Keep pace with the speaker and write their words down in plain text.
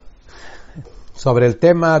Sobre el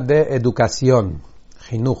tema de educación,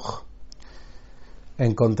 Jinuj,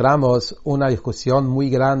 encontramos una discusión muy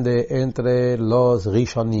grande entre los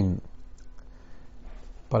Rishonim.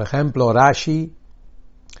 Por ejemplo, Rashi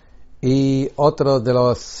y otros de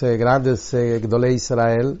los grandes Gdolei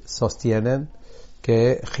Israel sostienen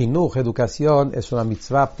que Jinuj, educación, es una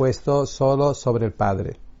mitzvah puesto solo sobre el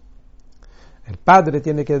padre. El padre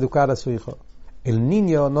tiene que educar a su hijo. El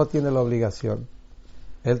niño no tiene la obligación.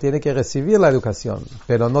 Él tiene que recibir la educación,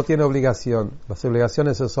 pero no tiene obligación. Las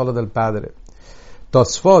obligaciones son solo del padre.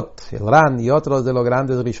 Tosfot, el Ran y otros de los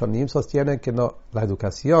grandes Rishonim sostienen que no, la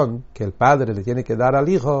educación que el padre le tiene que dar al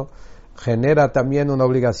hijo genera también una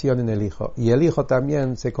obligación en el hijo. Y el hijo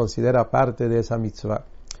también se considera parte de esa mitzvah.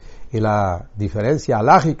 Y la diferencia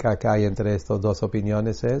halágica que hay entre estas dos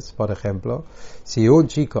opiniones es, por ejemplo, si un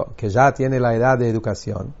chico que ya tiene la edad de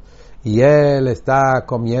educación y él está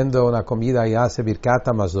comiendo una comida y hace Birkat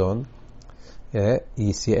Hamazon,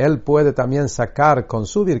 y si él puede también sacar con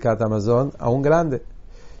su Birkat Hamazon a un grande,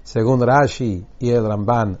 según Rashi y el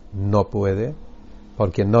Ramban no puede,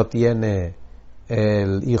 porque no tiene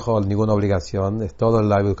el hijo ninguna obligación, es toda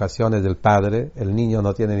la educación es del padre, el niño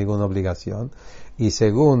no tiene ninguna obligación, y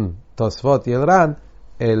según Tosfot y el Ran,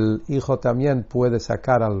 el hijo también puede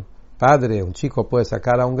sacar al padre, un chico puede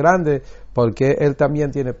sacar a un grande, porque él también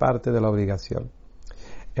tiene parte de la obligación.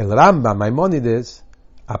 El Rambam, Maimónides,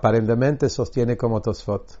 aparentemente sostiene como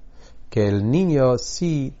Tosfot, que el niño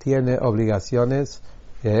sí tiene obligaciones.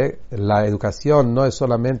 La educación no es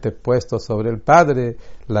solamente puesto sobre el padre,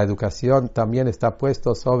 la educación también está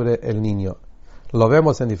puesto sobre el niño. Lo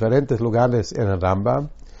vemos en diferentes lugares en el Rambam.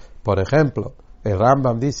 Por ejemplo, el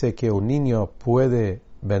Rambam dice que un niño puede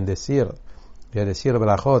bendecir, decir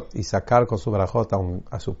brajot y sacar con su brajot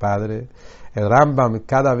a su padre. El Rambam,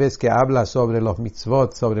 cada vez que habla sobre los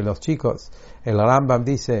mitzvot, sobre los chicos, el Rambam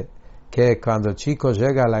dice que cuando el chico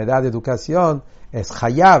llega a la edad de educación, es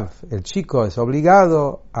hayav, el chico es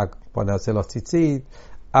obligado a ponerse los tzitzit,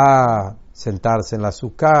 a sentarse en la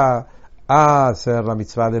sukkah, a hacer la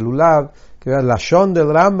mitzvah del lulav. La shon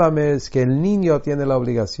del Rambam es que el niño tiene la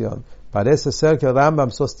obligación. Parece ser que el Rambam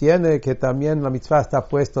sostiene que también la mitzvah está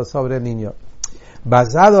puesta sobre el niño.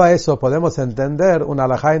 Basado a eso podemos entender una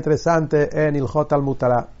halajá interesante en Ilhot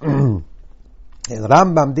al-Mutará. El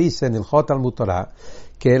Rambam dice en Ilhot al-Mutará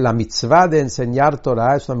que la mitzvah de enseñar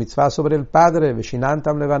Torah es una mitzvah sobre el padre.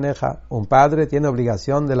 Veshinantam levaneja. Un padre tiene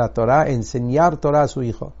obligación de la Torah enseñar Torah a su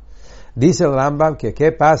hijo. Dice el Rambam que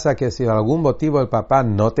qué pasa que si por algún motivo el papá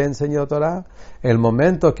no te enseñó Torah, el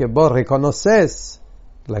momento que vos reconoces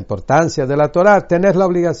la importancia de la Torah, tenés la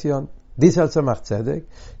obligación. Dice el Tzemach Tzedek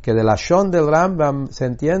que de la shon del Rambam se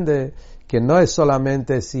entiende que no es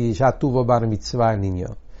solamente si ya tuvo bar mitzvah el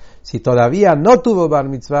niño. Si todavía no tuvo bar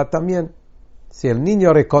mitzvah también. Si el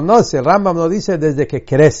niño reconoce, el Rambam no dice desde que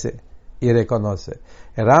crece y reconoce.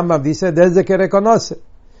 El Rambam dice desde que reconoce.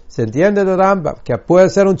 Se entiende del Rambam que puede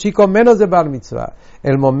ser un chico menos de bar mitzvah.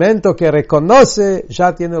 El momento que reconoce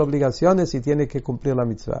ya tiene obligaciones y tiene que cumplir la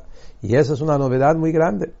mitzvah. Y eso es una novedad muy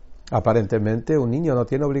grande. Aparentemente un niño no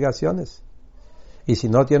tiene obligaciones. Y si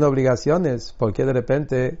no tiene obligaciones, ¿por qué de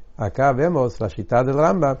repente acá vemos la shita del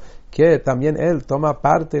Rambam que también él toma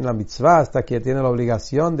parte en la mitzvah hasta que tiene la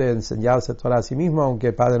obligación de enseñarse Torah a sí mismo, aunque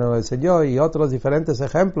el padre no lo enseñó, y otros diferentes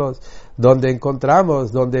ejemplos donde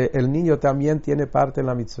encontramos donde el niño también tiene parte en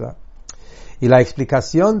la mitzvah? Y la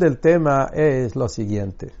explicación del tema es lo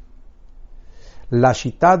siguiente. La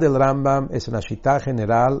shita del Rambam es una shita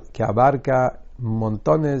general que abarca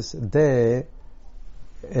montones de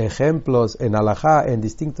ejemplos en halajá en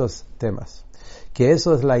distintos temas. Que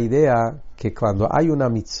eso es la idea que cuando hay una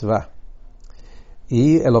mitzvah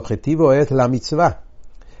y el objetivo es la mitzvah,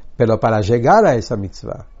 pero para llegar a esa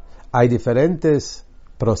mitzvah hay diferentes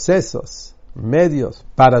procesos, medios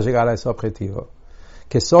para llegar a ese objetivo,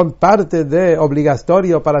 que son parte de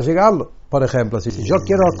obligatorio para llegarlo. Por ejemplo, si yo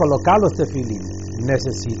quiero colocar los tefilín,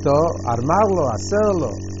 necesito armarlo, hacerlo.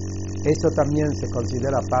 Eso también se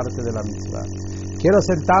considera parte de la mitzvah. Quiero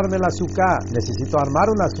sentarme en la sukkah, necesito armar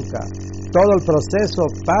una sukkah. Todo el proceso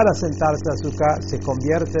para sentarse a sukkah se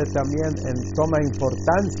convierte también en toma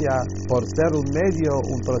importancia por ser un medio,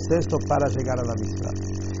 un proceso para llegar a la mitzvah.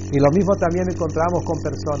 Y lo mismo también encontramos con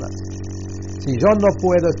personas. Si yo no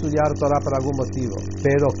puedo estudiar Torah por algún motivo,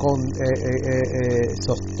 pero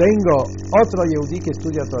sostengo otro Yehudí que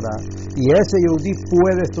estudia Torah, y ese Yehudí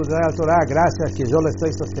puede estudiar la Torah gracias a que yo lo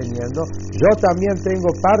estoy sosteniendo, yo también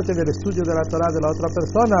tengo parte del estudio de la Torah de la otra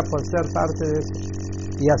persona por ser parte de eso.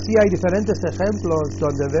 Y así hay diferentes ejemplos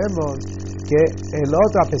donde vemos que el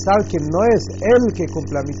otro, a pesar que no es él que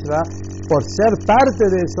cumple la mitzvah, por ser parte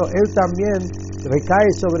de eso, él también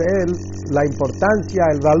recae sobre él la importancia,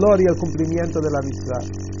 el valor y el cumplimiento de la mitzvah.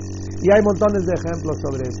 Y hay montones de ejemplos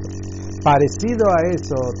sobre eso. Parecido a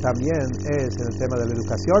eso también es en el tema de la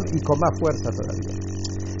educación y con más fuerza todavía.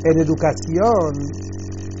 En educación,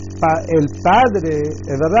 el padre,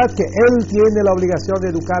 es verdad que él tiene la obligación de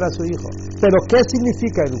educar a su hijo, pero ¿qué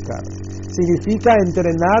significa educar? Significa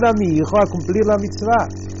entrenar a mi hijo a cumplir la mitzvah.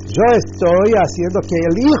 Yo estoy haciendo que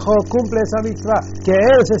el hijo cumple esa mitzvah, que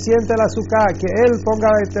él se siente el azúcar, que él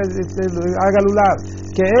haga lulav,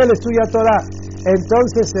 que él estudia Torah.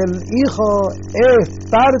 Entonces el hijo es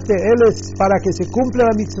parte, él es para que se cumpla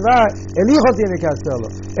la mitzvah, el hijo tiene que hacerlo.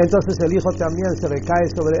 Entonces el hijo también se recae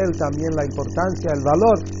sobre él también la importancia, el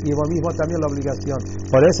valor y lo mismo también la obligación.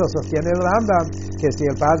 Por eso sostiene el Rambam que si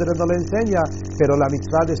el padre no le enseña, pero la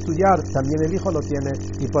mitzvah de estudiar también el hijo lo tiene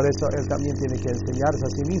y por eso él también tiene que enseñarse a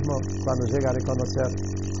sí mismo cuando llega a reconocer.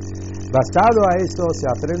 Basado a eso se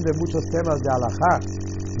aprenden muchos temas de halajá,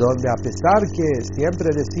 donde a pesar que siempre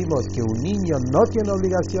decimos que un niño no tiene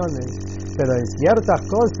obligaciones, pero en ciertas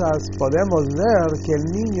cosas podemos ver que el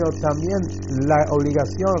niño también la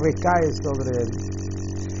obligación recae sobre él.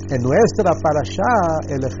 En nuestra parashá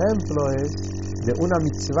el ejemplo es de una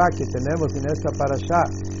mitzvah que tenemos en esta parashá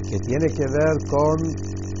que tiene que ver con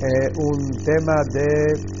un tema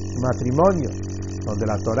de matrimonio, donde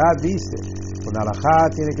la Torah dice, un halajá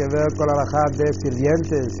tiene que ver con la halajá de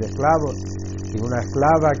sirvientes, de esclavos, y una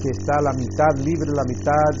esclava que está la mitad libre, la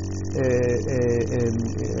mitad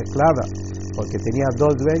esclava, porque tenía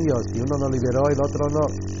dos dueños y uno no liberó y el otro no.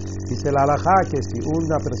 Dice la halajá que si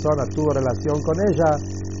una persona tuvo relación con ella,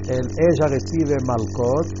 ella recibe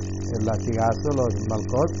malcot, el latigazo, los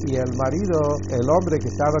malcot, y el marido, el hombre que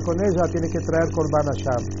estaba con ella, tiene que traer korban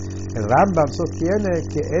Hashem. El Rambam sostiene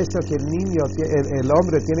que eso que el niño, el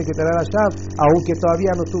hombre tiene que traer Hashem, aunque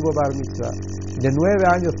todavía no tuvo bar mitzvah, de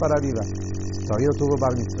 9 años para arriba. Todavía no tuvo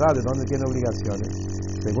bar mitzvah, ¿de dónde tiene obligaciones?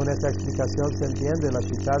 Según esta explicación se entiende la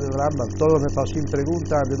shita del Rambam. Todos los Mefarshim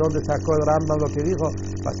preguntan de dónde sacó el Rambam lo que dijo,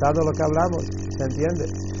 basado en lo que hablamos, ¿se entiende?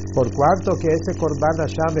 Por cuanto que ese korban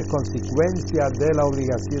Hashem es consecuencia de la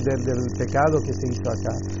obligación, del pecado que se hizo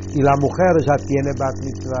acá. Y la mujer ya tiene bar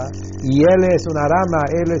mitzvah, y él es una rama,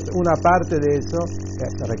 él es una parte de eso,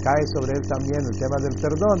 se recae sobre él también el tema del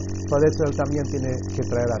perdón, por eso él también tiene que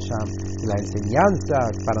traer a Hashem. Y la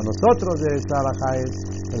enseñanza para nosotros de esta halajá es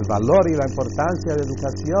el valor y la importancia de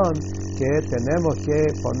educación, que tenemos que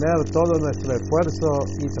poner todo nuestro esfuerzo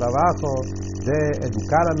y trabajo de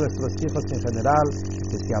educar a nuestros hijos en general,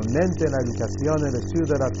 especialmente en la educación, en el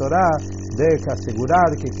estudio de la Torah, de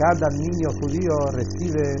asegurar que cada niño judío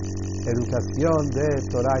recibe educación de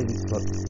Torah y mitzvot.